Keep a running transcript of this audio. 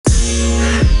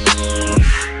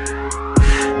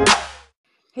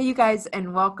Hey, you guys,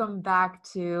 and welcome back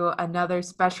to another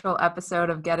special episode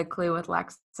of Get a Clue with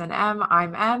Lex and Em.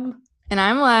 I'm Em. And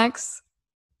I'm Lex.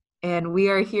 And we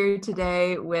are here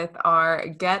today with our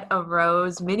Get a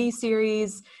Rose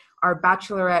mini-series, our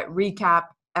Bachelorette recap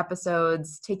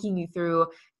episodes, taking you through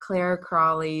Clare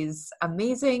Crawley's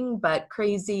amazing but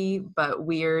crazy but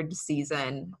weird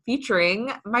season,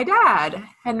 featuring my dad.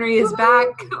 Henry is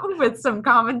back with some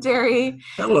commentary.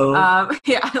 Hello.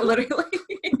 Yeah, literally.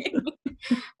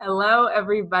 Hello,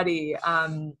 everybody.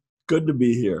 Good to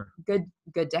be here. Good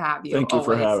to have you. Thank you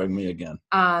for always. having me again.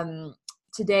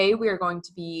 Today we are going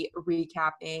to be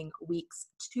recapping weeks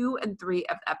 2 and 3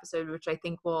 of the episode, which I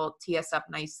think will tee us up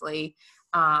nicely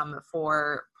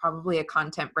for probably a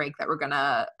content break that we're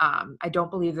gonna. I don't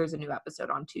believe there's a new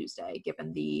episode on Tuesday,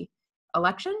 given the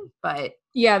election, but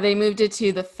yeah, they moved it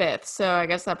to the 5th, so I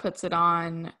guess that puts it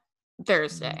on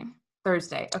Thursday.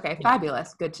 Okay,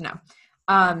 fabulous. Good to know.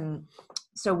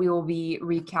 So we will be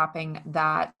recapping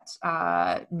that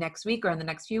next week or in the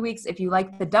next few weeks. If you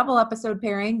like the double episode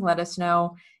pairing, let us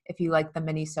know. If you like the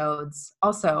mini-sodes,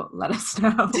 also let us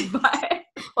know. But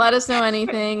let us know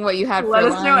anything, what you had for Let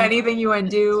us lunch. know anything you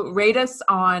want to do. Rate us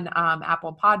on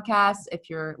Apple Podcasts if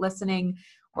you're listening,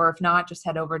 or if not, just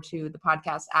head over to the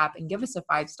podcast app and give us a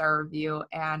 5-star review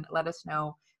and let us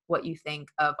know what you think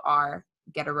of our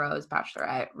Get a Rose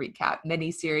Bachelorette recap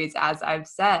mini-series, as I've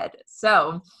said.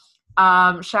 So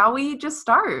shall we just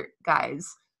start, guys?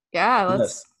 Yeah,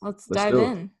 let's dive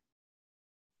in.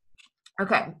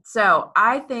 Okay, so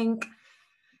I think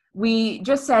we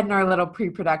just said in our little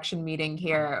pre-production meeting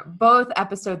here, both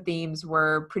episode themes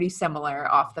were pretty similar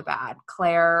off the bat.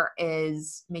 Clare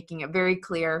is making it very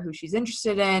clear who she's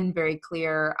interested in, very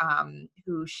clear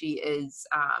who she is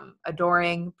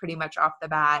adoring pretty much off the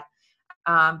bat.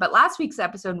 But last week's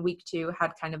episode, week 2,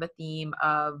 had kind of a theme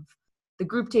of the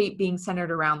group date being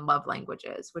centered around love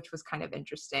languages, which was kind of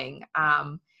interesting.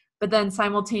 But then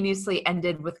simultaneously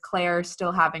ended with Clare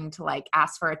still having to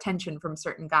ask for attention from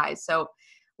certain guys. So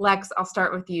Lex, I'll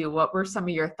start with you. What were some of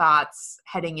your thoughts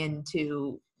heading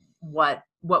into what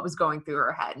was going through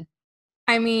her head?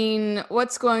 I mean,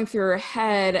 what's going through her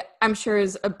head, I'm sure,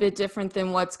 is a bit different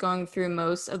than what's going through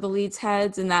most of the leads'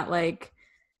 heads in that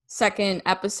second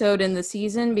episode in the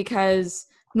season, because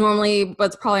normally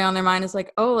what's probably on their mind is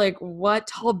what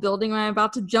tall building am I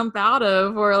about to jump out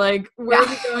of, or where are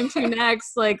we going to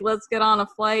next, let's get on a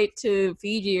flight to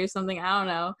Fiji or something. I don't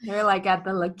know, they're at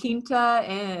the La Quinta,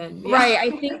 and right. I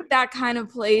think that kind of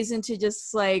plays into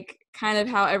just kind of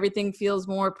how everything feels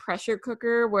more pressure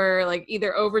cooker, where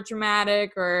either over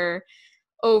dramatic or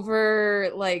over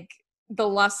the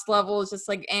lust level is just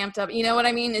amped up, you know what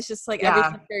I mean? It's just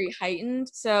everything's very heightened.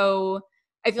 So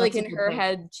I feel in her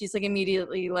head, she's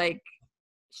immediately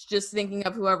just thinking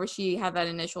of whoever she had that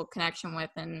initial connection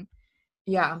with. And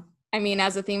yeah, I mean,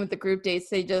 as a theme with the group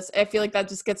dates, I feel that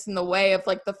just gets in the way of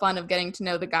the fun of getting to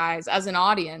know the guys as an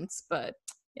audience. But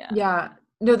yeah,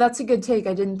 no, that's a good take.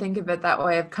 I didn't think of it that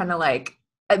way. Of kind of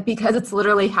because it's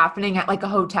literally happening at a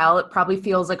hotel, it probably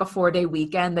feels like a 4-day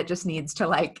weekend that just needs to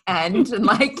end and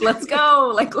let's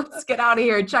go, let's get out of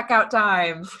here, checkout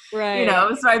time, right?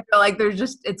 So I feel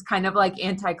there's it's kind of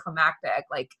anticlimactic.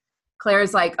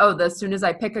 Claire's as soon as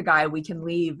I pick a guy, we can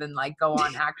leave and go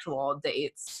on actual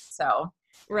dates. So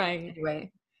right.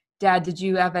 Anyway, Dad, did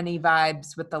you have any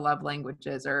vibes with the love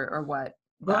languages or what?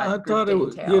 Well, I thought it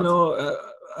was,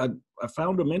 I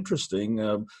found them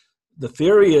interesting. The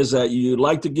theory is that you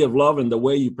like to give love in the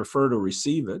way you prefer to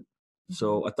receive it.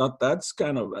 So I thought that's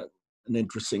kind of an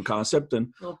interesting concept.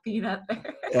 And little peanut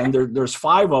there. And there's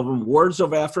 5 of them: words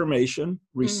of affirmation,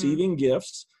 receiving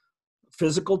gifts,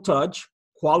 physical touch,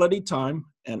 quality time,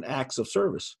 and acts of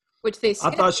service. Which they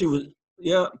skipped. I thought she was,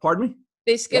 pardon me?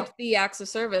 They skipped the acts of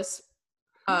service.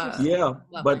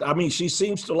 But I mean, she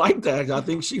seems to like that. I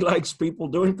think she likes people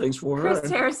doing things for her.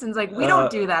 Chris Harrison's we don't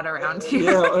do that around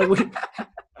here.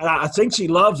 Yeah, I think she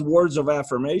loves words of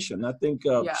affirmation. I think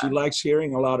she likes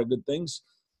hearing a lot of good things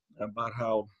about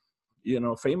how,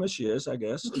 famous she is, I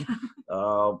guess.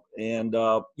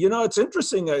 It's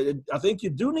interesting. I think you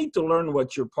do need to learn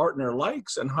what your partner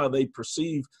likes and how they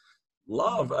perceive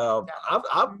love.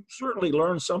 I've certainly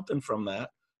learned something from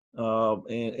that.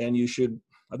 And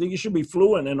I think you should be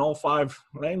fluent in all 5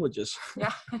 languages.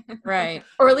 Yeah. Right.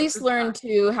 Or at least learn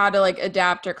how to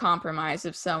adapt or compromise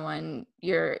if someone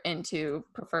you're into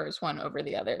prefers one over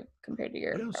the other compared to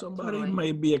your somebody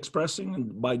may be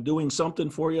expressing by doing something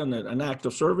for you, an act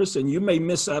of service, and you may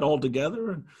miss that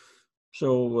altogether. And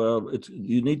so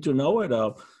you need to know it.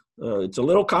 It's a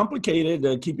little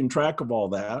complicated keeping track of all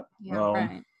that. Yeah,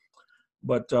 right.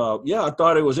 But I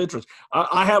thought it was interesting.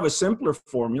 I have a simpler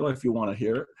formula if you want to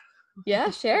hear it. Yeah,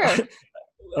 share.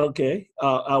 Okay.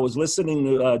 I was listening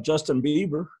to Justin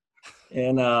Bieber,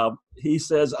 and he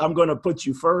says, "I'm going to put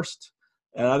you first."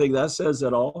 And I think that says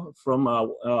it all from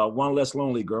One Less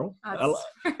Lonely Girl.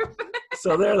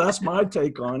 So that's my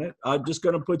take on it. I'm just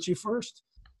going to put you first.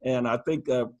 And I think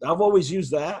I've always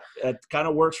used that. It kind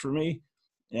of works for me.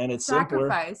 And it's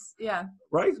sacrifice. Simpler. Yeah.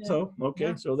 Right. Yeah. So, okay.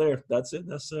 Yeah. So there, that's it.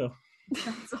 That's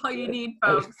all you need,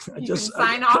 folks. You can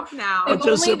sign off now. If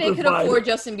only they could afford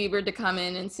Justin Bieber to come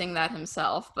in and sing that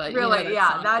himself. But really,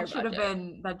 that should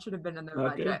have been in their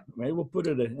budget. Maybe we'll put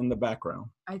it in the background.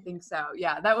 I think so.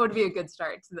 Yeah, that would be a good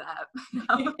start to that.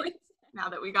 Now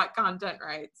that we got content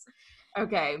rights.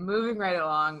 Okay, moving right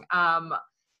along.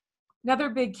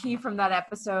 Another big key from that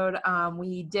episode,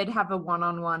 we did have a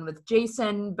one-on-one with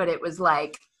Jason, but it was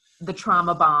like the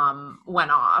trauma bomb went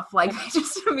off. Like they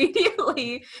just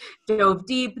immediately dove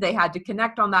deep. They had to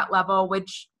connect on that level,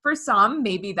 which for some,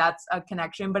 maybe that's a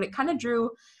connection, but it kind of drew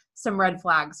some red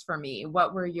flags for me.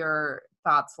 What were your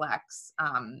thoughts, Lex,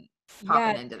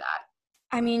 popping into that?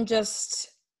 I mean,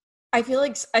 I feel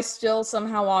like I still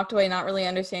somehow walked away not really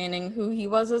understanding who he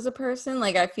was as a person.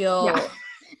 Like I feel... Yeah.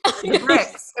 The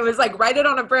bricks. It was like write it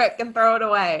on a brick and throw it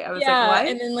away. I was like, what?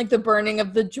 And then like the burning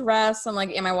of the dress. I'm like,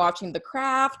 am I watching The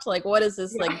Craft? Like, what is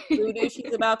this like voodoo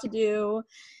she's about to do?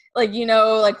 Like,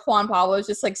 like Juan Pablo is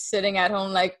just like sitting at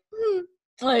home, like,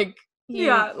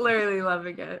 literally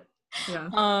loving it.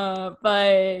 Yeah.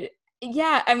 But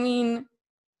yeah, I mean,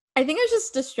 I think I was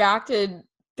just distracted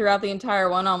throughout the entire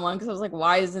one-on-one because I was like,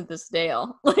 why isn't this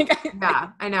Dale?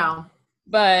 I know.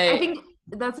 But I think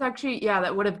that's actually,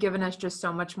 that would have given us just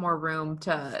so much more room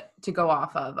to go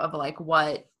off of like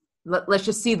let's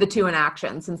just see the two in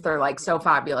action since they're like so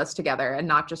fabulous together and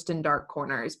not just in dark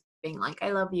corners being like,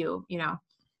 I love you,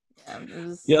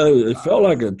 it felt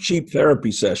like a cheap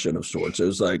therapy session of sorts. It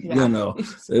was like,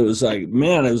 it was like,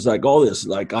 man, it was like all this,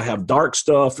 like I have dark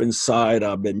stuff inside.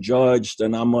 I've been judged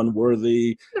and I'm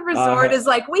unworthy. The resort is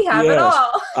like, we have it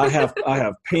all. I have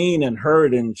pain and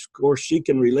hurt. And of course she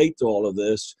can relate to all of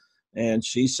this. And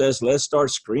she says, let's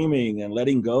start screaming and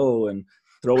letting go and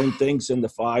throwing things in the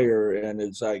fire. And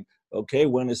it's like, okay,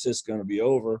 when is this going to be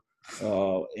over?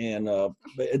 But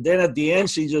then at the end,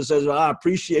 she just says, well, I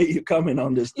appreciate you coming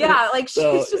on this date. Yeah, like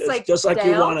she's just like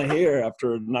you want to hear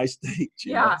after a nice date.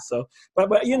 You know? So,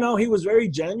 but he was very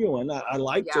genuine. I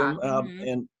liked him.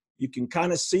 And you can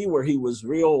kind of see where he was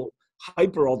real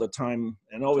hyper all the time.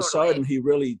 And all of a sudden, he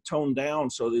really toned down.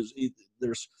 So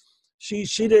there's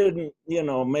She didn't,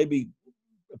 maybe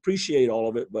appreciate all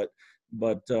of it, but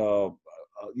I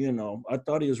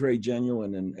thought he was very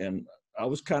genuine and I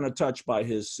was kind of touched by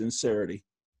his sincerity.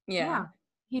 Yeah.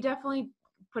 He definitely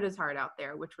put his heart out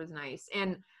there, which was nice.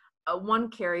 And one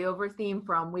carryover theme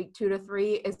from week 2 to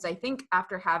 3 is I think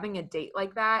after having a date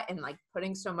like that and like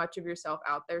putting so much of yourself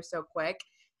out there so quick,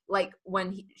 like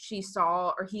when he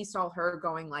saw her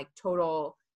going like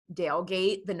total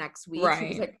Dalegate the next week, he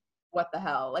was like, what the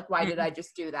hell? Like, why did I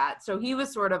just do that? So he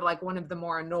was sort of like one of the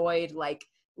more annoyed like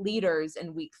leaders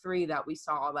in week 3 that we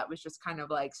saw that was just kind of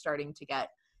like starting to get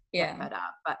fed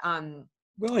up. But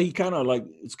well, he kind of like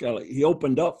he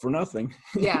opened up for nothing.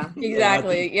 Yeah,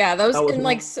 exactly. That was in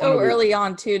like so early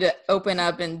on too to open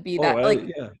up and be that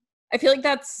I feel like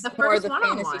that's more the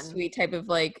fantasy suite type of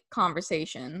like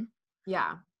conversation.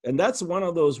 Yeah. And that's one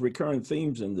of those recurring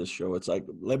themes in this show. It's like,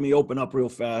 let me open up real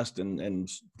fast and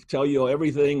tell you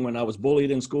everything when I was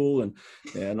bullied in school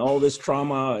and all this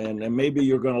trauma and maybe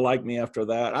you're going to like me after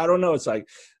that. I don't know. It's like,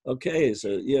 okay,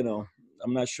 so,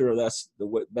 I'm not sure that's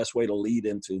the best way to lead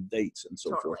into dates and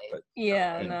so forth. But,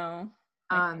 no.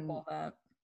 I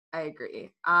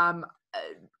agree.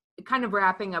 Kind of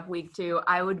wrapping up week 2,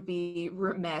 I would be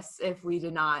remiss if we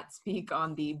did not speak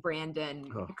on the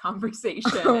Brandon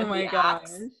conversation. Oh my gosh.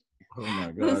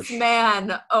 This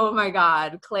man, oh my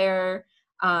God. Claire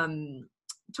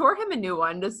tore him a new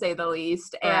one, to say the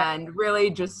least, and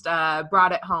really just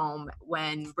brought it home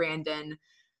when Brandon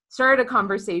started a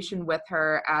conversation with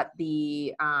her at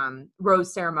the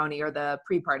rose ceremony or the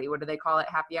pre-party. What do they call it?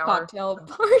 Happy hour? Cocktail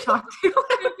party.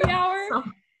 Happy hour. So,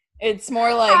 it's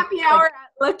more like happy hour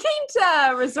at La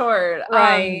Quinta Resort.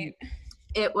 Right.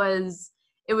 It was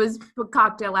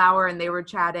cocktail hour and they were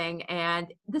chatting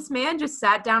and this man just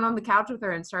sat down on the couch with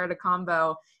her and started a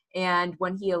convo. And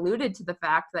when he alluded to the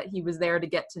fact that he was there to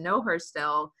get to know her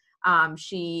still,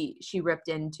 she ripped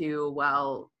into,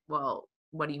 well,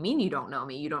 what do you mean you don't know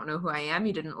me? You don't know who I am?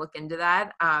 You didn't look into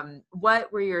that?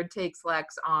 What were your takes,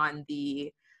 Lex, on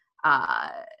the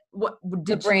what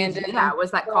did Brandon? Was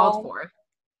that called for?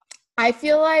 I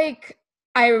feel like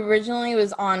I originally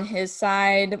was on his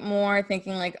side more,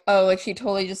 thinking like, oh, like she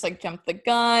totally just like jumped the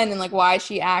gun and like why is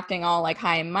she acting all like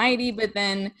high and mighty? But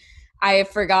then I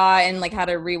forgot and like had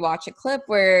to rewatch a clip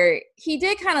where he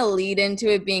did kind of lead into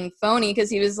it being phony because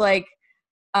he was like,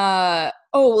 his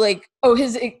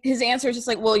answer is just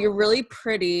like, well, you're really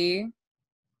pretty.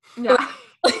 Yeah.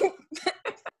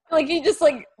 Like he just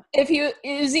like if he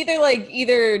it was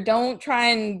either don't try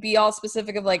and be all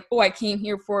specific of like, oh, I came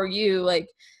here for you, like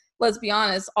let's be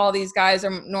honest, all these guys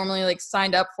are normally like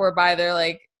signed up for by their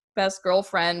like best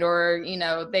girlfriend or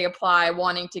they apply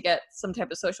wanting to get some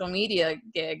type of social media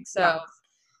gig. So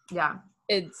yeah.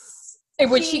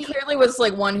 Which he clearly was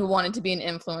like one who wanted to be an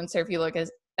influencer if you look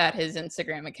at his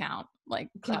Instagram account, like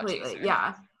completely.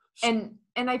 Yeah. And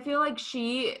I feel like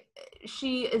she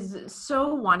is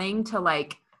so wanting to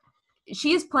like,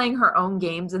 she is playing her own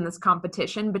games in this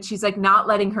competition, but she's like not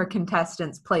letting her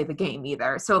contestants play the game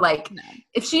either. So like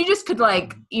if she just could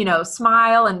like,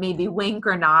 smile and maybe wink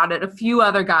or nod at a few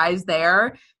other guys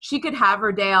there, she could have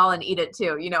her day all and eat it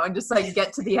too, and just like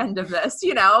get to the end of this,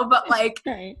 but like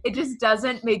it just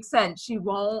doesn't make sense. She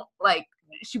won't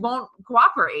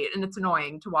cooperate, and it's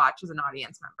annoying to watch as an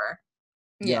audience member.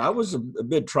 Yeah, I was a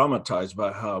bit traumatized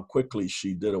by how quickly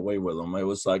she did away with him. It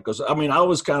was like, I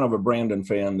was kind of a Brandon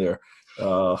fan there.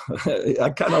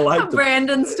 I kind of liked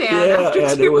Brandon stan. Yeah,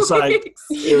 and it was like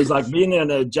being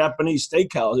in a Japanese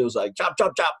steakhouse. It was like chop,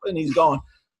 chop, chop, and he's gone.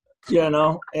 And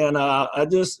I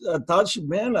thought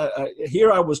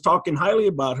here I was talking highly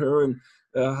about her and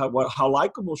how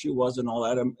likable she was and all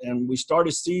that. And we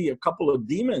started to see a couple of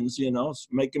demons,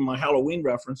 making my Halloween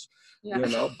reference,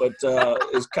 but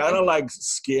it's kind of like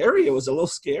scary. It was a little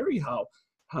scary how,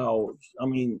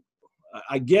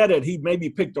 I get it. He maybe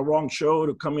picked the wrong show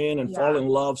to come in and fall in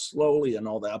love slowly and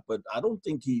all that, but I don't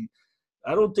think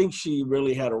she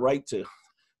really had a right to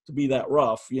be that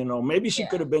rough. Maybe she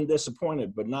could have been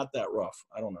disappointed, but not that rough.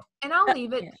 I don't know. And I'll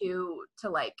leave it to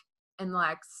like, and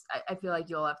Lex, I feel like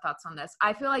you'll have thoughts on this.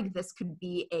 I feel like this could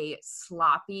be a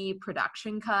sloppy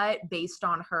production cut based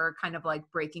on her kind of like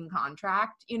breaking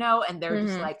contract, and they're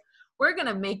just like, we're going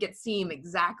to make it seem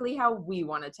exactly how we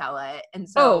want to tell it. And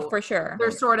so for sure,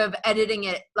 they're sort of editing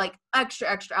it like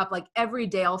extra up, like every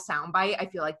Dale soundbite. I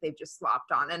feel like they've just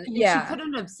slopped on, and she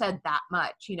couldn't have said that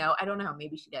much, I don't know,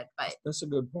 maybe she did, but that's a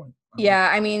good point.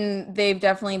 Yeah, I mean, they've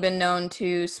definitely been known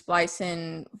to splice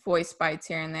in voice bites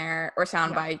here and there or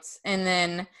sound bites. And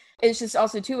then it's just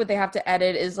also too, what they have to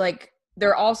edit is like,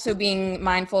 they're also being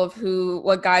mindful of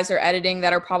what guys are editing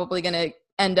that are probably going to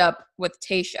end up with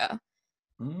Tayshia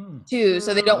too.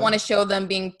 So they don't want to show them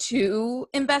being too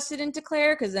invested into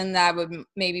Claire, because then that would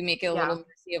maybe make it a little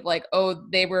messy of like, oh,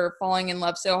 they were falling in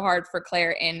love so hard for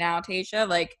Claire and now Tayshia.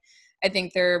 Like, I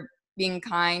think they're being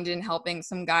kind and helping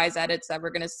some guys edits that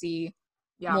we're going to see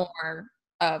more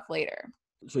of later.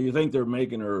 So you think they're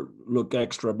making her look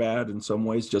extra bad in some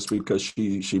ways just because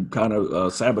she kind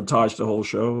of sabotaged the whole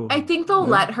show? I think they'll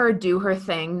let her do her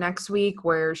thing next week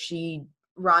where she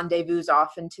rendezvous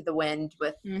off into the wind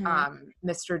with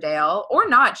Mr. Dale, or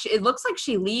not. It looks like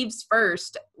she leaves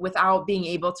first without being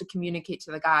able to communicate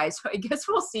to the guys. So I guess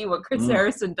we'll see what Chris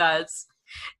Harrison does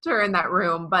to her in that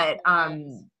room. But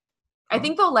I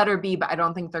think they'll let her be, but I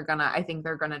don't think they're gonna. I think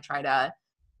they're gonna try to.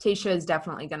 Tayshia is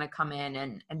definitely gonna come in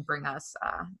and bring us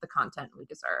the content we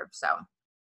deserve. So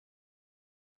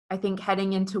I think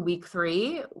heading into week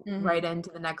 3, right into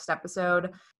the next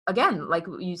episode, again, like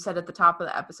you said at the top of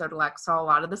the episode, Alex, saw a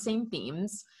lot of the same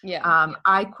themes.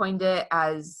 I coined it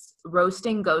as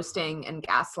roasting, ghosting, and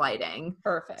gaslighting.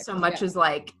 Perfect. So much as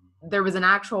like there was an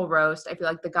actual roast. I feel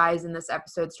like the guys in this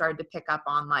episode started to pick up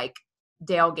on like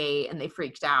Dalegate and they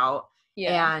freaked out.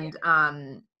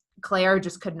 Claire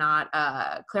just couldn't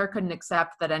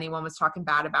accept that anyone was talking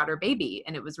bad about her baby,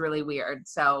 and it was really weird.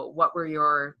 So what were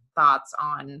your thoughts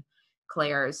on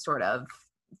Claire's sort of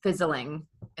fizzling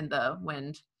in the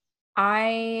wind?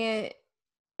 Her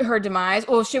demise.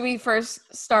 Well, should we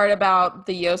first start about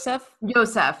the Yosef?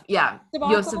 Yosef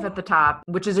at the top,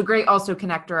 which is a great also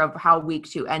connector of how week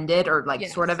 2 ended, or like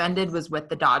sort of ended, was with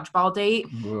the dodgeball date,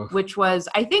 which was,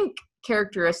 I think,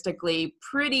 characteristically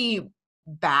pretty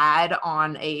bad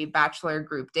on a bachelor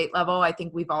group date level. I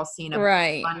think we've all seen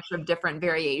a bunch of different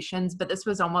variations, but this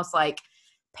was almost like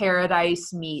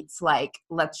Paradise meets like,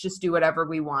 let's just do whatever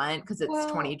we want because it's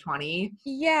 2020.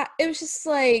 Yeah, it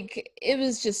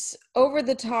was just over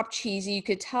the top cheesy. You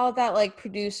could tell that like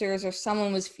producers or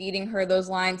someone was feeding her those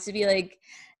lines to be like,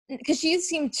 because she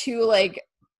seemed too like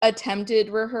attempted,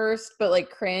 rehearsed, but like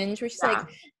cringe, where she's like,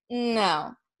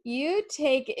 no,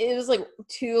 it was like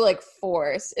too like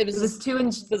force. It was too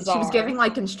bizarre. She was giving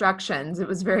like instructions. It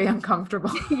was very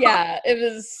uncomfortable. Yeah, it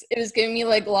was giving me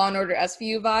like Law and Order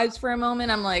SVU vibes for a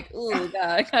moment. I'm like, oh god,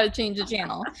 I gotta change the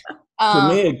channel. To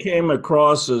me, it came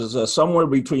across as somewhere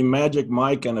between Magic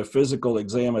Mike and a physical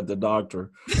exam at the doctor.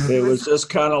 It was just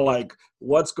kind of like,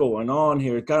 what's going on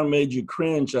here? It kind of made you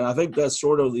cringe, and I think that's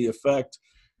sort of the effect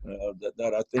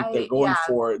that I think they're going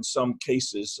for in some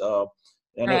cases.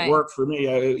 And it worked for me.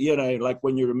 Like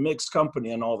when you're a mixed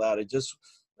company and all that, it just,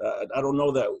 I don't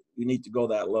know that we need to go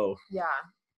that low. Yeah.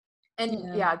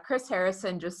 And Chris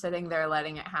Harrison just sitting there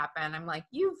letting it happen. I'm like,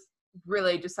 you've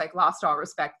really just like lost all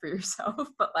respect for yourself,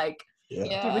 but like, do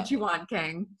what you want,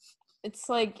 King. It's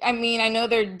like, I mean, I know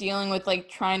they're dealing with like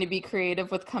trying to be creative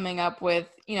with coming up with,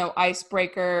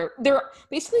 icebreaker.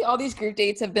 Basically all these group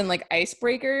dates have been like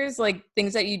icebreakers, like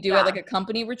things that you do at like a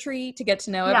company retreat to get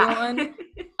to know everyone.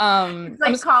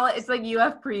 It's like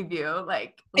UF preview.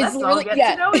 Like, let's all get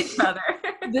to know each other.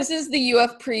 This is the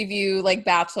UF preview, like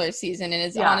Bachelor season, and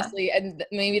it's honestly, and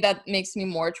maybe that makes me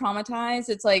more traumatized.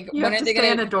 It's like, when are they going to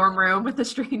stay in a dorm room with a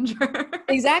stranger?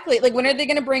 Exactly. Like, when are they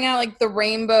going to bring out like the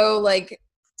rainbow like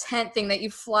tent thing that you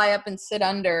fly up and sit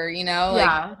under?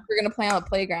 Like we're going to play on the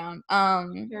playground.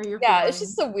 It's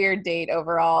just a weird date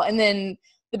overall. And then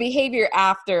the behavior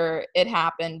after it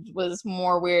happened was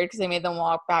more weird because they made them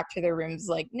walk back to their rooms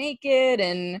like naked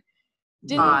and.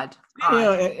 Odd.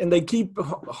 Yeah, and they keep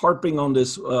harping on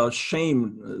this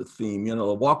shame theme,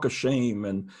 a walk of shame,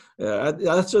 and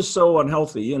that's just so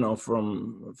unhealthy,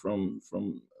 from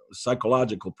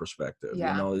psychological perspective.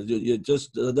 It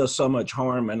just does so much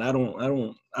harm, and I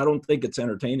don't think it's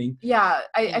entertaining. Yeah,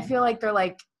 I feel like they're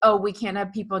like, oh, we can't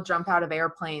have people jump out of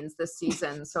airplanes this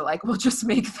season, so like we'll just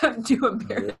make them do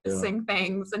embarrassing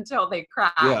things until they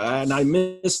crack. Yeah, and I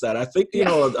miss that. I think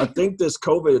I think this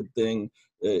COVID thing.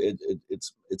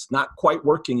 It's not quite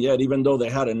working yet, even though they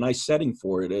had a nice setting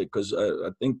for it. Because I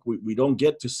think we don't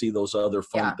get to see those other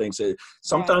fun things.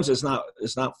 Sometimes it's not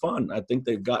fun. I think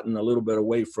they've gotten a little bit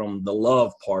away from the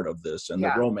love part of this and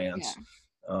the romance.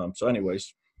 So,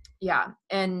 anyways. Yeah,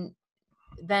 and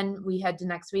then we head to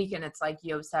next week, and it's like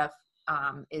Yosef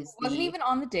wasn't even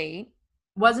on the date.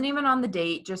 Wasn't even on the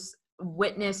date. Just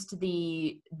witnessed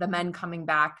the men coming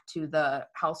back to the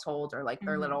household or like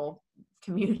their little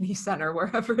community center,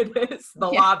 wherever it is, the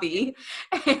lobby,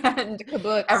 and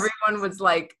everyone was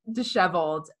like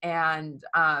disheveled, and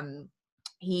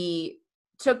he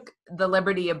took the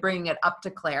liberty of bringing it up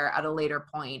to Claire at a later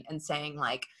point and saying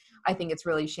like, I think it's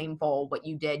really shameful what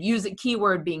you did. Use a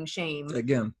keyword being shame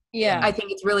again. I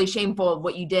think it's really shameful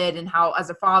what you did, and how as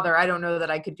a father I don't know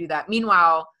that I could do that.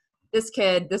 Meanwhile, this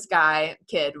kid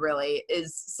really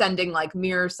is sending like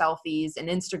mirror selfies and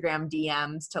Instagram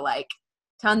DMs to like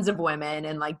tons of women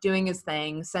and like doing his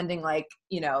thing, sending like,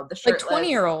 the shirtless like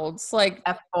 20-year-olds, like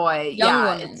F-boy.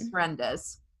 Young women. It's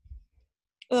horrendous.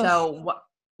 Ugh. So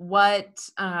what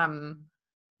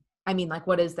I mean, like,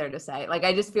 what is there to say? Like,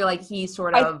 I just feel like he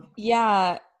sort of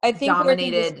I think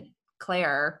dominated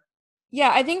Claire.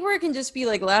 Yeah, I think where it can just be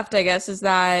like left, I guess, is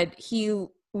that he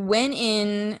went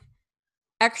in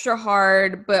extra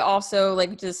hard, but also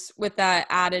like just with that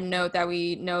added note that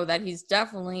we know that he's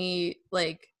definitely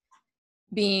like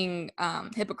being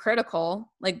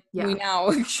hypocritical, like we now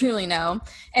truly know.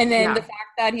 And then the fact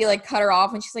that he like cut her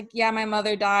off and she's like, yeah, my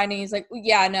mother died, and he's like,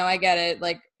 yeah, no, I get it,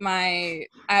 like I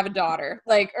have a daughter,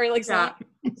 like, or like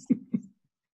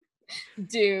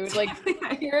dude, like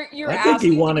you're I think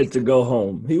he wanted to go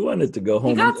home. He wanted to go home.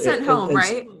 He got sent home,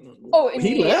 right? Oh,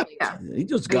 he left. Yeah. He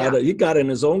just got it. He got in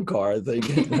his own car, I think.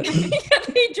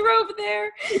 He drove there.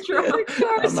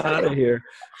 I'm out of here.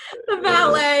 The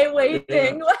valet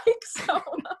waiting like so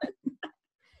much.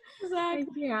 Exactly.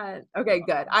 Yeah. Okay,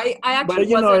 good. I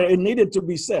actually. But it needed to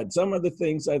be said. Some of the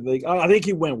things I think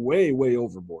he went way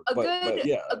overboard.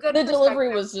 The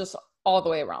delivery was just all the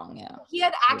way wrong. Yeah. He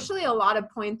had actually a lot of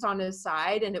points on his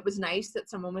side, and it was nice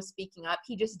that someone was speaking up.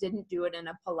 He just didn't do it in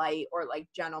a polite or like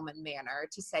gentleman manner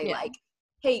to say like,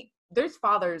 hey, there's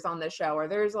fathers on this show, or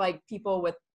there's like people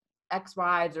with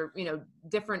ex-wives or,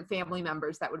 different family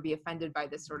members that would be offended by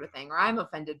this sort of thing, or I'm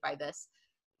offended by this.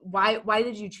 Why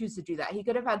did you choose to do that? He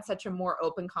could have had such a more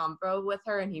open convo with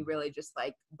her, and he really just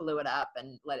like blew it up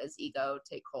and let his ego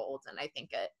take hold. And I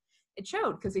think it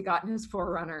showed because he got in his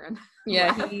Forerunner and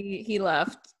left. he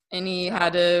left, and he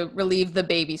had to relieve the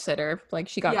babysitter. Like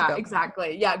she got to go.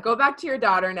 Exactly. Yeah, go back to your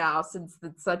daughter now, since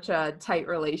it's such a tight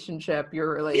relationship.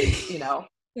 You're really,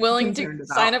 willing to concerned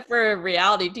about. sign up for a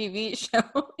reality TV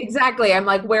show. Exactly. I'm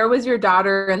like, where was your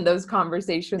daughter in those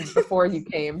conversations before you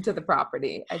came to the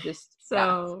property?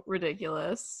 So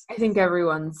ridiculous. I think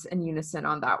everyone's in unison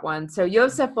on that one. So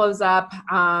Yosef blows up.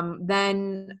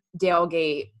 Then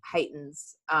Dalegate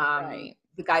heightens. Right.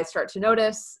 The guys start to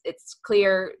notice. It's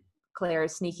clear Claire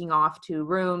is sneaking off to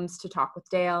rooms to talk with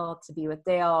Dale, to be with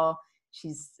Dale.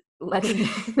 She's letting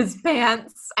his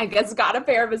pants, I guess, got a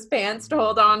pair of his pants to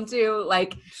hold on to.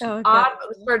 Like, odd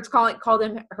words, called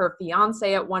him her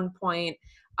fiance at one point.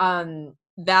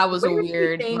 That was a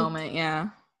weird moment, yeah.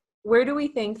 Where do we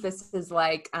think this is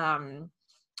like,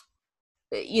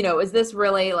 is this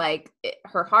really like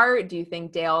her heart? Do you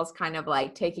think Dale's kind of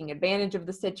like taking advantage of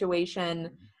the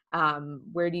situation?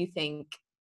 Where do you think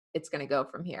it's going to go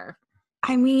from here?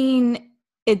 I mean,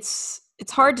 it's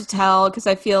hard to tell because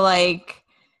I feel like,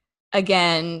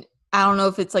 again, I don't know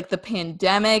if it's like the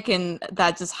pandemic and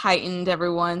that just heightened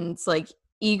everyone's like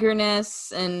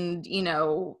eagerness and,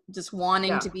 just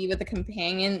wanting to be with a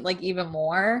companion like even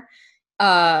more.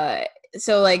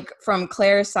 So like from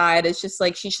Claire's side, it's just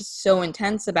like she's just so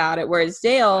intense about it. Whereas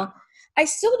Dale, I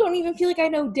still don't even feel like I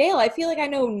know Dale. I feel like I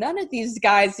know none of these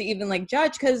guys to even like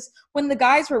judge, because when the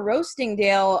guys were roasting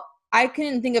Dale, I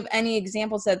couldn't think of any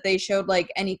examples that they showed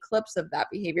like any clips of that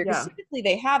behavior. Because typically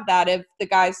they have that if the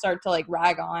guys start to like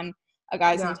rag on a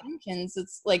guy's intentions.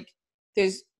 It's like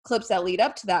there's clips that lead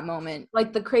up to that moment.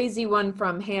 Like the crazy one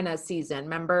from Hannah's season.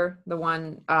 Remember the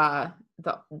one,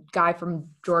 the guy from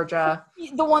Georgia?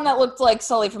 The one that looked like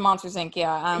Sully from Monsters, Inc.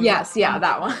 Yeah. Yes,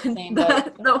 that one. Name,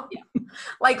 but,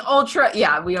 like ultra,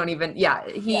 we don't even,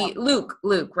 Luke,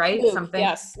 right? Luke, something.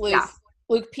 Yes, Luke. Yeah.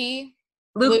 Luke P.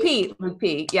 Luke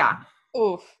P. Yeah.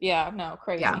 Oof. Yeah. No.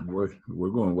 Crazy. Yeah. We're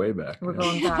going way back. We're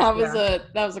going back.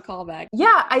 that was a callback.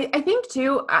 Yeah, I think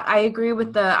too. I agree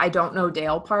with the I don't know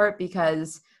Dale part,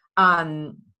 because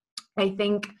I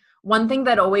think one thing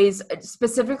that always,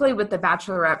 specifically with the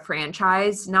Bachelorette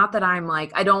franchise, not that I'm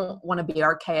like, I don't want to be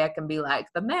archaic and be like,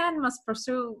 the man must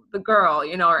pursue the girl,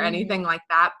 or anything like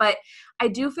that. But I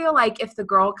do feel like if the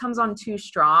girl comes on too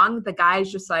strong, the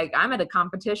guy's just like, I'm at a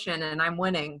competition and I'm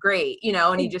winning. Great.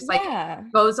 And he just like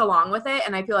goes along with it.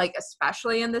 And I feel like,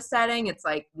 especially in this setting, it's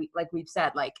like, we've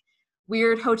said, like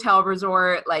weird hotel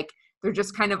resort, like they're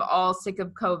just kind of all sick of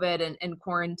COVID and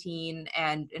quarantine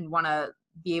and want to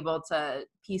be able to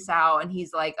peace out. And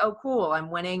he's like, oh, cool, I'm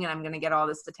winning and I'm going to get all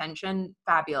this attention.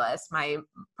 Fabulous. My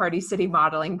Party City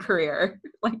modeling career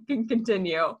can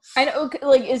continue. I know,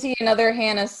 like, is he another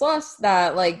Hannah Sluss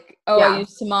that like, I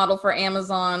used to model for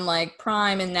Amazon like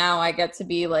Prime and now I get to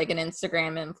be like an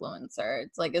Instagram influencer?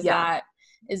 It's like, is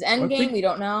Endgame? We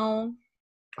don't know.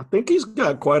 I think he's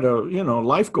got quite a,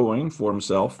 life going for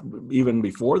himself even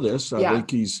before this. I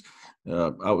think he's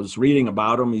I was reading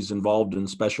about him. He's involved in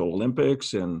Special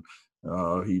Olympics, and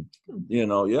and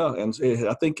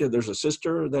I think there's a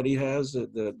sister that he has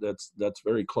that's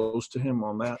very close to him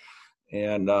on that,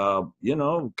 and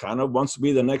kind of wants to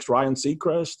be the next Ryan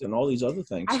Seacrest and all these other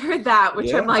things. I heard that,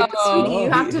 which I'm like, sweetie, you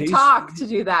have to talk to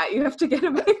do that. You have to get a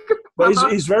microphone.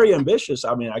 But he's very ambitious.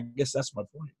 I mean, I guess that's my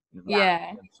point. Yeah.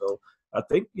 And so I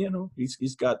think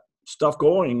he's got stuff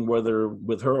going, whether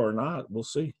with her or not. We'll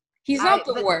see. He's not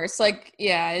the worst. Like,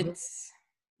 it's.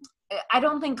 I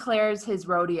don't think Claire's his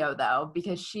rodeo, though,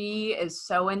 because she is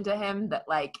so into him that,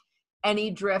 like, any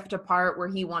drift apart where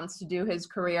he wants to do his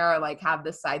career or, like, have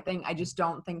this side thing, I just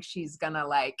don't think she's gonna,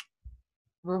 like,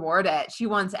 reward it. She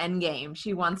wants Endgame.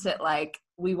 She wants it, like,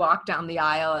 we walk down the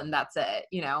aisle and that's it,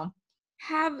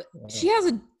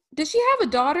 Does she have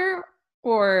a daughter?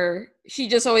 Or she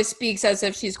just always speaks as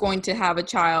if she's going to have a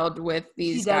child with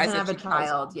these guys? She doesn't have a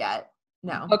child yet.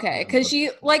 No. Okay, because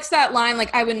she likes that line,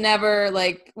 like, I would never,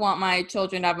 like, want my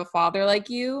children to have a father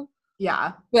like you.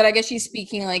 Yeah. But I guess she's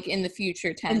speaking, like, in the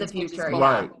future tense. In the future,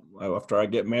 right. After I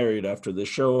get married, after this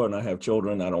show, and I have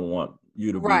children, I don't want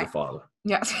you to be the father.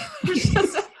 Yes.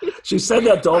 She said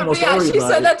that to almost everybody. She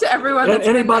said that to everyone. And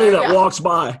anybody that walks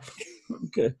by.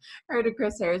 Okay. Or to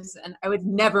Chris Harrison, I would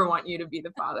never want you to be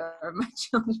the father of my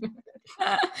children.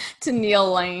 To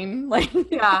Neil Lane,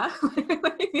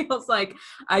 Neil's like,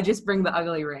 I just bring the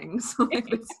ugly rings.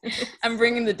 I'm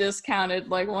bringing the discounted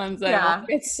ones that won't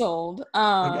get sold.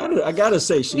 I gotta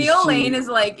say, Neil Lane is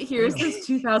like, here's this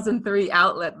 2003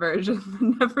 outlet version that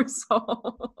never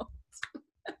sold.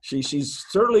 She's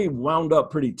certainly wound up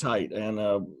pretty tight, and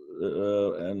I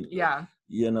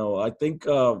think.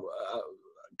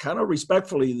 Kind of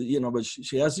respectfully, but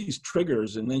she has these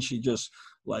triggers, and then she just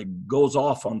like goes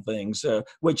off on things,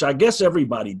 which I guess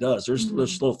everybody does. There's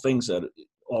little things that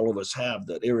all of us have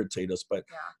that irritate us,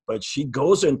 but she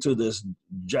goes into this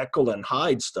Jekyll and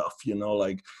Hyde stuff,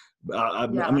 like I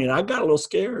mean, I got a little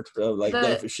scared. Like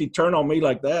that. If she turned on me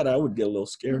like that, I would get a little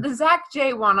scared. The Zach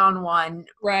J one-on-one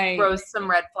Right. rose some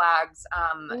red flags.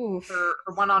 Her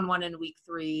one-on-one in week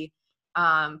 3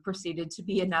 proceeded to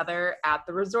be another at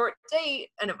the resort date,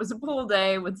 and it was a pool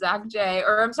day with Zach J,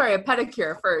 or I'm sorry, a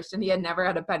pedicure first, and he had never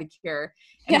had a pedicure,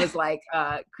 and was like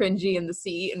cringy in the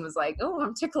seat, and was like, oh,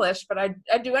 I'm ticklish, but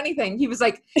I'd do anything. He was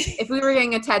like, if we were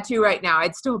getting a tattoo right now,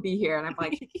 I'd still be here. And I'm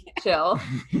like, chill.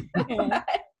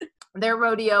 Their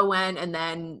rodeo went, and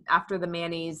then after the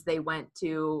Mannies, they went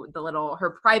to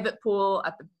her private pool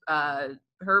at the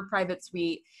her private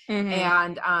suite,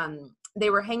 and they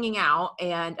were hanging out,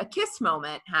 and a kiss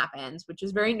moment happens, which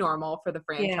is very normal for the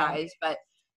franchise. But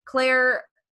Claire,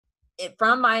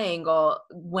 from my angle,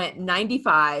 went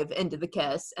 95 into the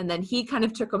kiss, and then he kind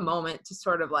of took a moment to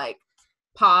sort of like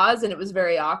pause, and it was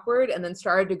very awkward, and then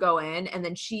started to go in, and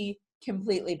then she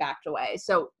completely backed away.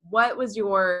 So what was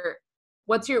your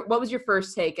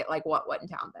first take at like what went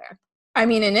down there? I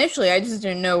mean, initially I just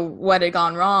didn't know what had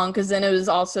gone wrong, because then it was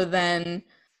also then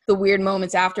the weird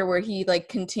moments after where he like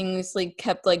continuously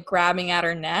kept like grabbing at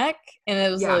her neck, and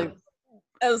it was like,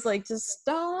 I was like, just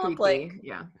stop. Creepy.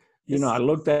 Like, you know, I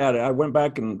looked at it. I went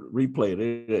back and replayed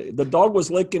it. The dog was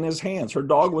licking his hands. Her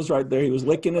dog was right there. He was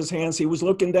licking his hands. He was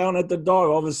looking down at the dog.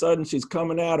 All of a sudden, she's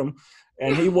coming at him,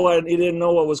 and he didn't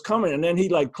know what was coming. And then he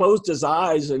like closed his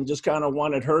eyes and just kind of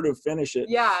wanted her to finish it.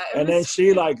 Yeah. And then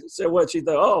she like said what she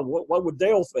thought. Oh, what would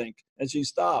Dale think? And she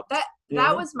stopped.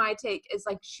 That was my take. Is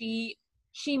like she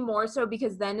more so,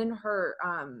 because then in her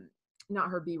not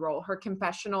her B-roll, her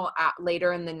confessional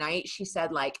later in the night, she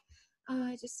said like, oh,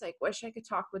 I just like wish I could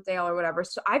talk with Dale or whatever.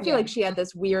 So I feel like she had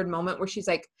this weird moment where she's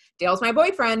like, Dale's my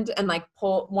boyfriend, and like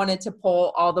wanted to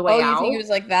pull all the way out. Oh, you think it was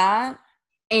like that?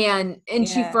 And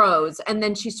she froze, and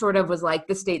then she sort of was like,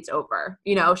 the date's over.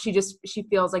 You know, she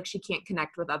feels like she can't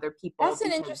connect with other people. That's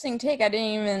an interesting take. I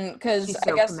didn't even, because she's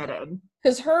I guess committed.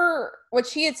 Because what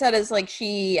she had said is like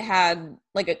she had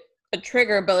like a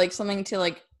trigger, but like something to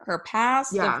like her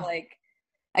past of like,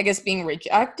 I guess, being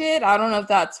rejected. I don't know if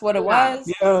that's what it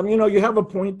was. Yeah, you know, you have a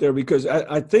point there, because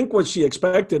I think what she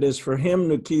expected is for him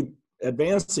to keep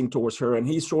advancing towards her, and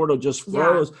he sort of just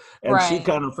froze, and she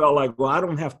kind of felt like, well, I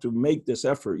don't have to make this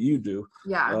effort, you do.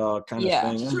 Kind of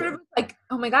thing. She sort of like,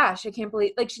 oh my gosh, I can't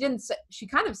believe, like she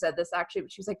kind of said this actually,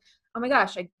 but she was like, oh my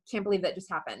gosh, I can't believe that just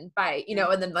happened. Bye. You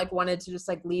know, and then like wanted to just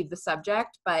like leave the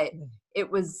subject, but it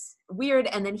was weird.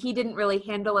 And then he didn't really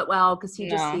handle it well, because he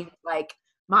just seemed like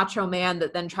macho man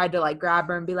that then tried to like grab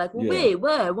her and be like, well, wait,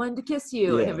 what? I wanted to kiss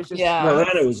you. And it was just well, then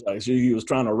it was like he was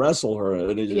trying to wrestle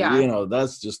her. You know,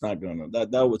 that's just not gonna,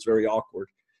 that was very awkward.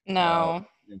 No.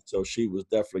 And so she was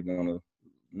definitely gonna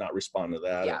not respond to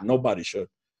that. Nobody should.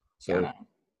 So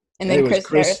and then Chris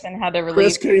Harrison had to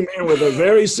release. Chris came in with a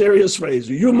very serious phrase.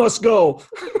 You must go.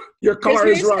 Your car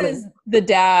is running. Is the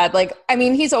dad. Like, I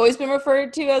mean, he's always been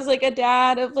referred to as like a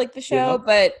dad of like the show,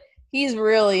 but he's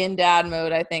really in dad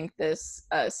mode, I think, this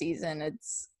season.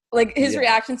 It's like his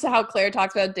reactions to how Claire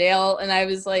talks about Dale, and I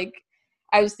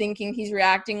was thinking he's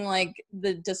reacting like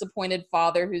the disappointed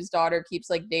father whose daughter keeps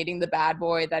like dating the bad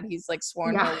boy that he's like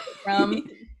sworn her away from.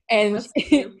 And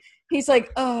he's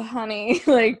like, oh, honey,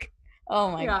 like,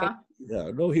 oh my God.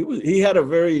 Yeah, no, he had a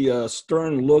very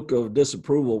stern look of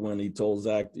disapproval when he told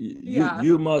Zach,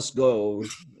 you must go,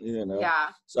 you know. Yeah.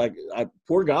 It's like,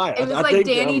 poor guy. It was like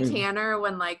Danny Tanner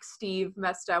when like Steve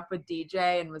messed up with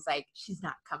DJ and was like, she's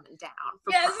not coming down.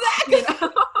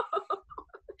 Exactly.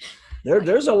 You know?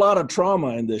 There's a lot of trauma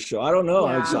in this show. I don't know.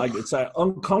 It's like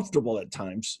uncomfortable at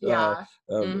times.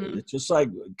 It's just like,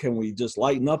 can we just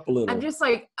lighten up a little? I'm just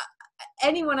like,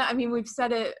 anyone, I mean, we've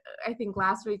said it, I think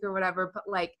last week or whatever, but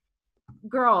like,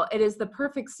 girl, it is the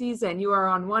perfect season. You are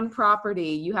on one property.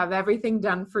 You have everything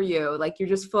done for you. Like, you're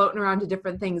just floating around to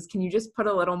different things. Can you just put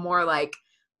a little more like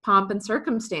pomp and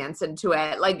circumstance into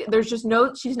it? Like, there's just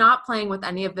she's not playing with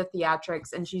any of the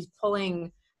theatrics, and she's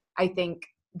pulling, I think,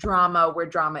 drama where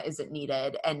drama isn't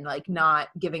needed, and like not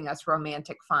giving us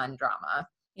romantic fun drama.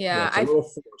 Yeah, it's a little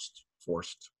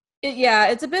forced.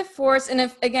 It's a bit forced. And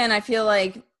I feel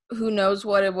like, who knows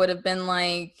what it would have been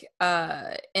like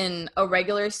in a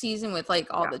regular season with like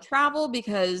all the travel,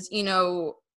 because, you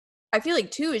know, I feel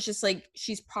like too, it's just like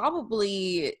she's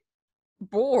probably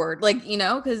bored, like, you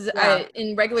know, because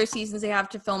in regular seasons they have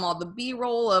to film all the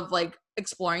B-roll of like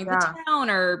exploring the town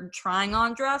or trying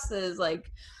on dresses, like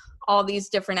all these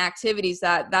different activities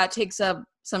that takes up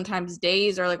sometimes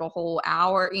days or like a whole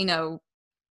hour, you know,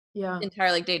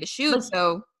 entire like day to shoot.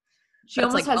 So she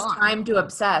almost has time to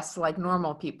obsess like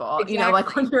normal people, you know,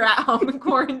 like when you're at home in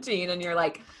quarantine and you're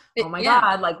like, oh my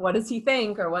God, like, what does he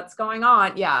think or what's going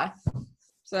on? Yeah.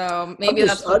 So maybe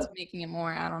that's what's making it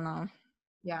more. I don't know.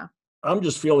 Yeah. I'm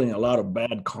just feeling a lot of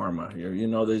bad karma here. You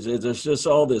know, there's just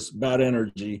all this bad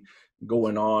energy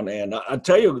going on. And I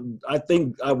tell you, I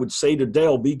think I would say to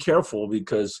Dale, be careful,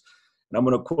 because, and I'm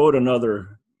going to quote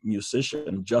another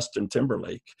musician, Justin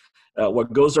Timberlake,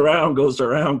 what goes around,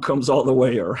 comes all the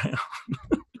way around.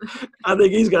 I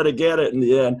think he's going to get it in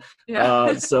the end.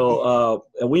 Yeah. So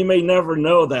we may never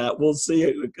know that. We'll see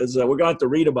it, because we're going to have to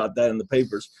read about that in the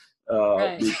papers.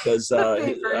 Because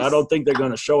I don't think they're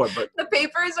going to show it. But the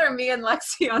papers are me and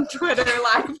Lexi on Twitter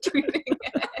live tweeting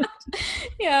it.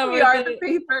 Yeah, we are the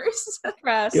papers.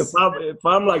 Press. If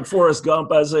I'm like Forrest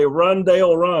Gump, I say, run,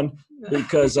 Dale, run,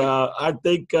 because I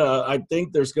think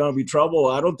there's going to be trouble.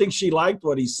 I don't think she liked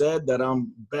what he said, that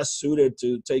I'm best suited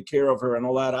to take care of her and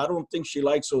all that. I don't think she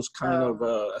likes those kind of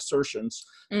assertions.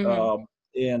 Mm-hmm.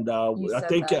 I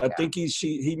think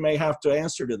he may have to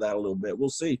answer to that a little bit. We'll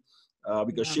see.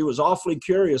 Because she was awfully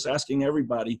curious, asking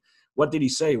everybody, what did he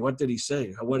say? What did he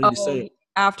say? What did he say?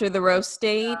 After the roast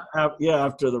date?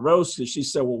 After the roast, she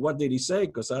said, well, what did he say?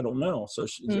 Because I don't know. So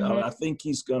I think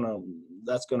that's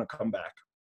going to come back.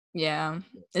 Yeah.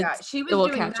 She was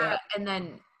doing that. And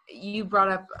then you brought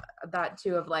up that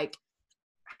too, of like,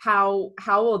 how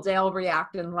will Dale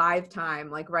react in live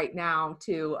time, like right now,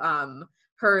 to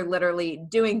her literally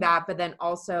doing that, but then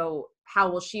also how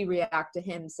will she react to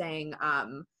him saying,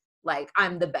 like,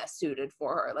 I'm the best suited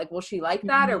for her? Like, will she like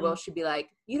that, or will she be like,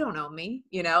 you don't know me,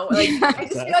 you know? Like, I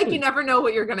just feel like you never know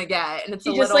what you're gonna get, and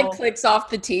she just like clicks off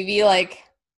the TV, like,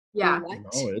 what? No,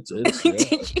 it's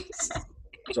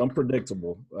it's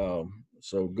unpredictable.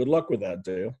 So good luck with that,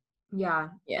 Dale. Yeah.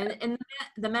 And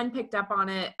the men picked up on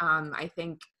it. I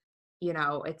think, you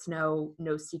know, it's no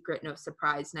secret, no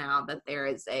surprise now that there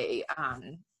is a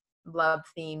love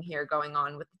theme here going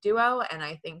on with the duo, and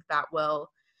I think that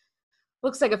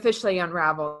looks like officially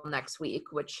unravel next week,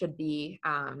 which should be,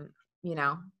 you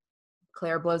know,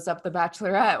 Claire blows up the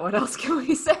Bachelorette. What else can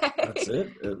we say? That's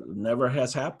it. It never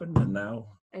has happened, and now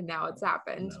it's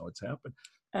happened.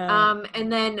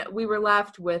 And then we were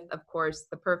left with, of course,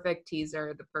 the perfect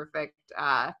teaser, the perfect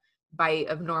bite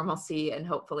of normalcy, and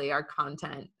hopefully our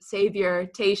content savior.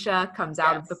 Tayshia comes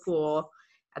out of the pool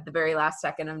at the very last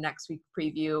second of next week's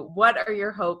preview. What are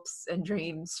your hopes and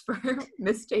dreams for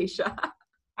Miss Tayshia?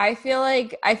 I feel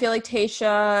like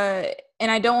Tayshia,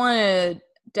 and I don't want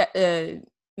to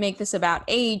make this about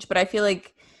age, but I feel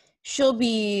like she'll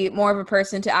be more of a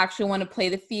person to actually want to play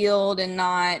the field and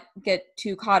not get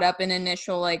too caught up in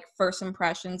initial like first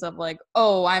impressions of like,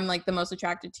 oh, I'm like the most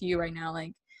attracted to you right now.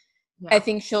 Like, I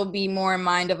think she'll be more in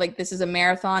mind of like, this is a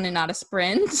marathon and not a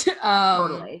sprint.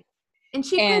 Totally. And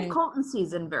she played Colton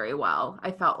season very well.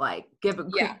 I felt like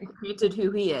granted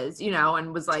who he is, you know,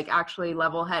 and was like actually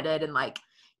level-headed, and like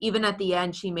even at the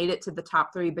end she made it to the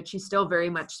top 3, but she still very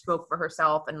much spoke for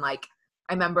herself. And like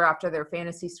I remember after their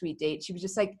fantasy suite date, she was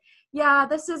just like, yeah,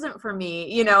 this isn't for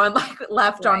me, you know, and like not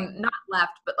left,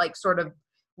 but like sort of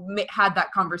had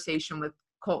that conversation with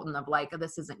Colton of like,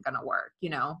 this isn't gonna work, you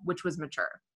know, which was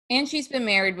mature. And she's been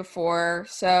married before,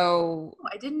 so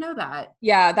I didn't know that.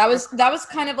 Yeah, that was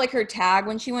kind of like her tag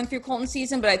when she went through Colton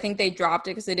season, but I think they dropped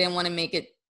it because they didn't want to make it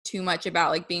too much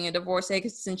about like being a divorcee,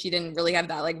 because since she didn't really have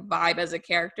that like vibe as a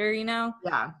character, you know.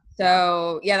 Yeah.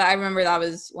 So I remember that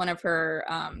was one of her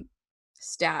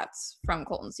stats from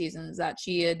Colton seasons, that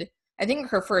she had, I think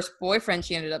her first boyfriend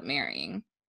she ended up marrying.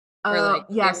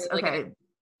 Yes. Like okay.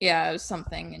 It was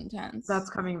something intense. That's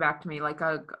coming back to me, like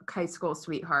a high school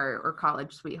sweetheart or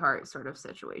college sweetheart sort of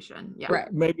situation. Yeah.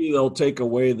 Right. Maybe they'll take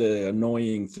away the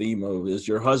annoying theme of is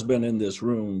your husband in this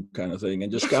room kind of thing,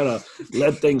 and just kind of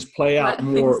let things play out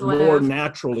more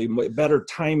naturally, better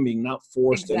timing, not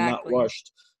forced and not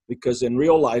rushed. Because in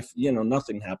real life, you know,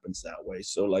 nothing happens that way.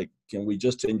 So like, can we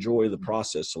just enjoy the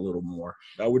process a little more?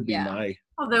 That would be my.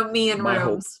 Although me in rooms,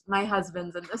 hope. My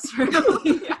husband's in this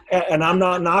room. And I'm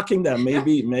not knocking that.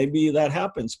 Maybe that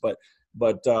happens, but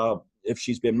if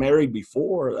she's been married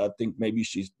before, I think maybe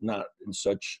she's not in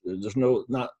such. There's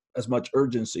not as much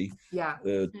urgency.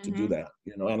 To do that,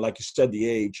 you know. And like you said, the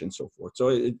age and so forth.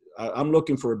 So I'm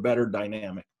looking for a better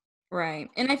dynamic. Right.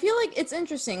 And I feel like it's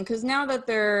interesting because now that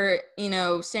they're, you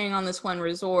know, staying on this one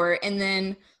resort, and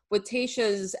then with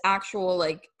Tayshia's actual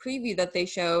like preview that they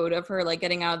showed of her like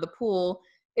getting out of the pool,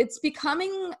 it's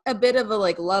becoming a bit of a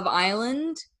like Love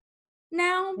Island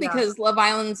now, because Love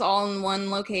Island's all in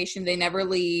one location. They never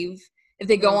leave. If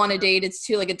they go on a date, it's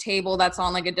to like a table that's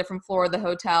on like a different floor of the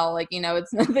hotel. Like, you know,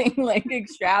 it's nothing like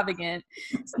extravagant.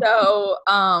 So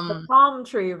the palm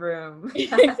tree room.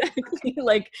 Exactly,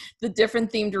 like the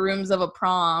different themed rooms of a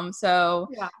prom. So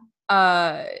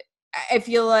I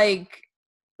feel like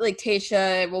like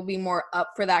Tayshia will be more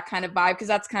up for that kind of vibe, because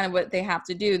that's kind of what they have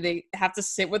to do. They have to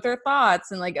sit with their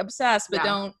thoughts and like obsess, but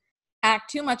don't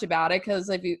act too much about it, because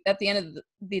if you, at the end of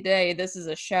the day, this is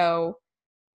a show.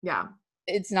 Yeah.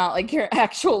 It's not like your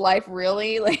actual life,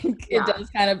 really. Like it does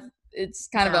kind of, it's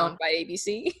kind of owned by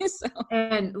ABC. So.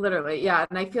 And literally, yeah.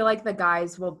 And I feel like the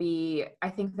guys will be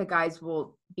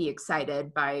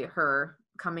excited by her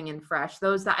coming in fresh.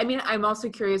 I'm also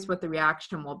curious what the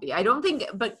reaction will be.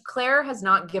 But Claire has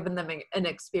not given them an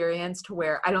experience to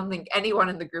where I don't think anyone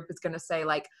in the group is going to say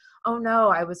like, oh no,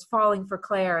 I was falling for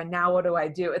Claire and now what do I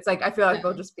do? It's like, I feel like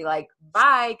they'll just be like,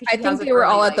 bye. I think they were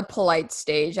all at the polite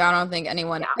stage. I don't think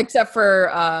anyone, except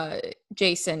for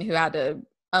Jason, who had to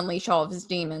unleash all of his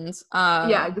demons.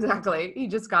 Yeah, exactly. He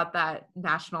just got that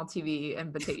national TV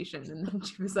invitation and then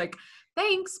she was like,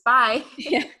 thanks, bye.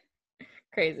 Yeah.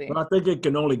 Crazy. But I think it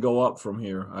can only go up from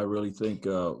here. I really think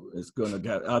it's going to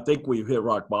get, I think we've hit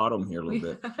rock bottom here a little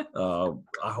bit.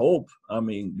 I hope,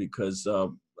 because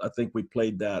I think we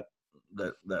played that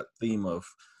theme of,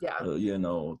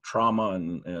 trauma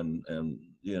and,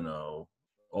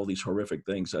 all these horrific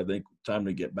things. I think time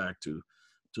to get back to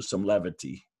some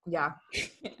levity. Yeah.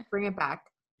 Bring it back.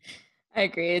 I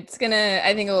agree. I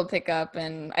think it will pick up,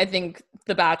 and I think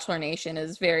the Bachelor Nation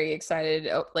is very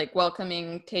excited, like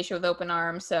welcoming Tayshia with open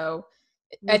arms. So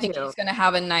I think she's going to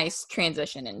have a nice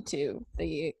transition into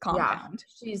the compound.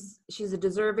 Yeah. She's a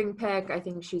deserving pick. I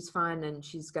think she's fun, and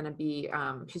she's going to be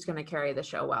she's going to carry the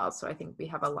show well. So I think we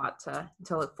have a lot to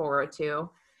look forward to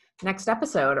next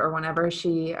episode, or whenever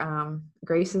she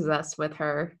graces us with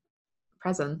her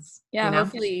presence. Yeah,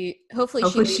 hopefully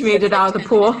she made it out of the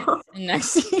pool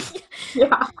next.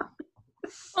 Yeah.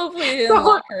 Hopefully they didn't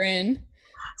lock her in.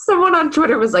 Someone on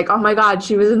Twitter was like, oh my God,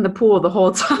 she was in the pool the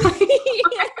whole time.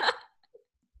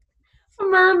 A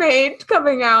mermaid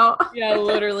coming out. Yeah,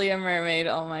 literally a mermaid.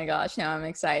 Oh my gosh, now I'm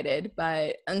excited.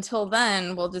 But until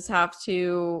then, we'll just have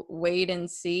to wait and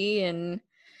see, and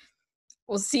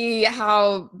we'll see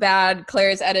how bad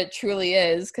Claire's edit truly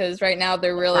is, because right now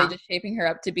they're really just shaping her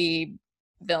up to be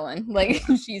villain. Like,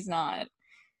 she's not.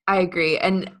 I agree.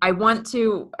 And I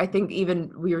think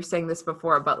even we were saying this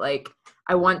before, but like,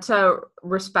 I want to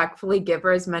respectfully give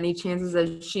her as many chances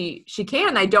as she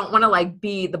can. I don't want to like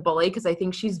be the bully, because I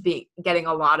think she's getting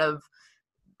a lot of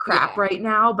crap right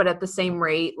now, but at the same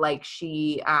rate, like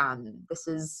she, this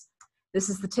is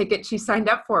the ticket she signed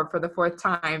up for the fourth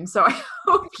time. So I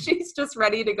hope she's just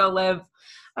ready to go live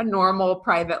a normal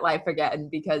private life again,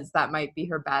 because that might be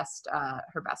her best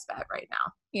bet right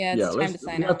now. Yeah, it's time to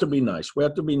sign up. We have to be nice. We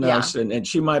have to be nice, and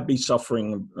she might be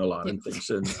suffering a lot of things.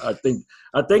 And I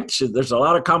think there's a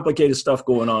lot of complicated stuff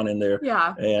going on in there.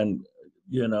 Yeah. And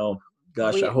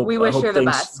gosh, we wish her the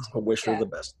best. I wish her the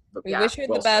best. But we wish her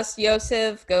the best.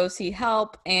 Yosef, go see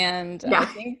help, and I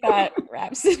think that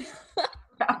wraps it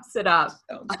up.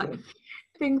 I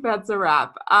think that's a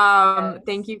wrap.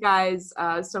 Thank you guys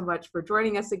so much for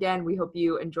joining us again. We hope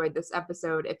you enjoyed this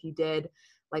episode. If you did,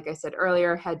 like I said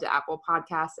earlier, head to Apple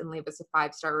Podcasts and leave us a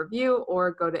 5-star review,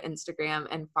 or go to Instagram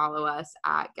and follow us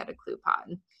at Get a Clue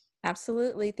Pod.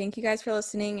 Absolutely. Thank you guys for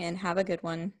listening, and have a good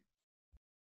one.